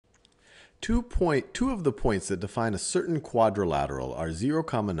Two of the points that define a certain quadrilateral are 0,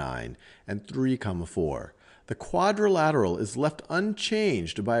 9 and 3, 4. The quadrilateral is left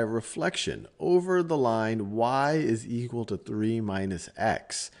unchanged by a reflection over the line y is equal to 3 minus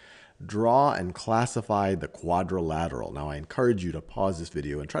x. Draw and classify the quadrilateral. Now I encourage you to pause this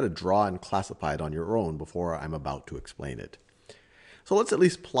video and try to draw and classify it on your own before I'm about to explain it. So let's at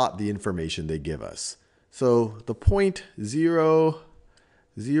least plot the information they give us. So the point 0,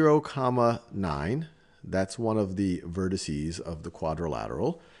 9, that's one of the vertices of the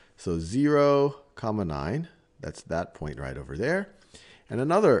quadrilateral. So 0, 9, that's that point right over there. And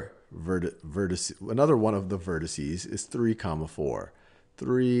another one of the vertices is 3, 4.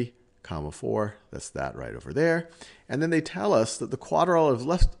 3, 4, that's that right over there. And then they tell us that the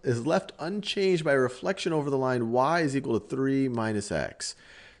quadrilateral is left unchanged by a reflection over the line y is equal to 3 minus x.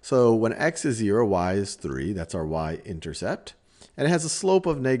 So when x is 0, y is 3. That's our y-intercept. And it has a slope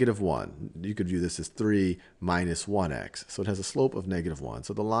of -1. You could view this as 3 minus 1x. So it has a slope of -1.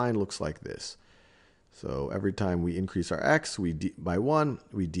 So the line looks like this. So every time we increase our x by 1,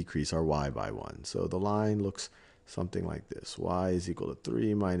 we decrease our y by 1. So the line looks something like this. Y is equal to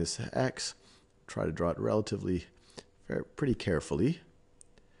 3 minus x. Try to draw it pretty carefully.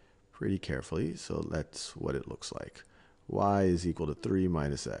 So that's what it looks like. Y is equal to 3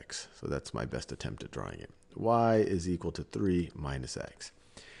 minus x. So that's my best attempt at drawing it. Y is equal to 3 minus x.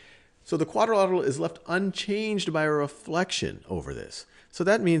 So the quadrilateral is left unchanged by a reflection over this. So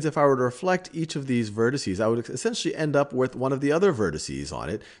that means if I were to reflect each of these vertices, I would essentially end up with one of the other vertices on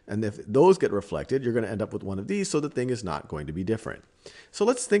it. And if those get reflected, you're going to end up with one of these, so the thing is not going to be different. So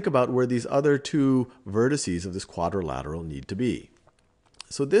let's think about where these other two vertices of this quadrilateral need to be.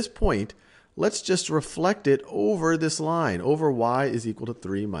 So this point, let's just reflect it over this line, over y is equal to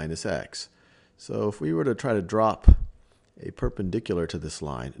 3 minus x. So if we were to try to drop a perpendicular to this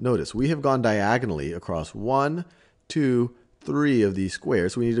line, notice we have gone diagonally across 1, 2, 3 of these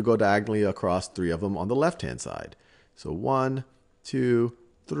squares. We need to go diagonally across 3 of them on the left-hand side. So 1, 2,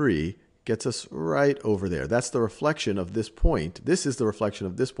 3 gets us right over there. That's the reflection of this point. This is the reflection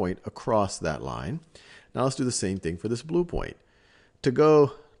of this point across that line. Now let's do the same thing for this blue point. To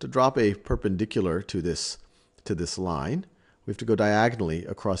drop a perpendicular to this line, we have to go diagonally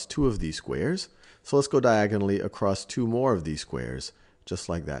across 2 of these squares. So let's go diagonally across 2 more of these squares, just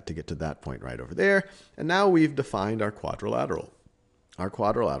like that, to get to that point right over there. And now we've defined our quadrilateral. Our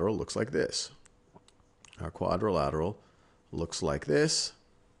quadrilateral looks like this.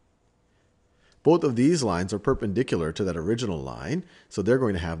 Both of these lines are perpendicular to that original line, so they're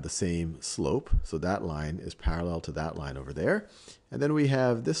going to have the same slope. So that line is parallel to that line over there. And then we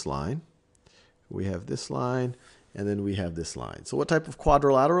have this line. We have this line, and then we have this line. So what type of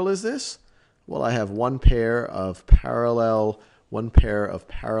quadrilateral is this? Well, I have one pair of parallel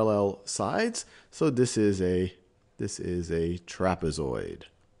sides. So this is a trapezoid.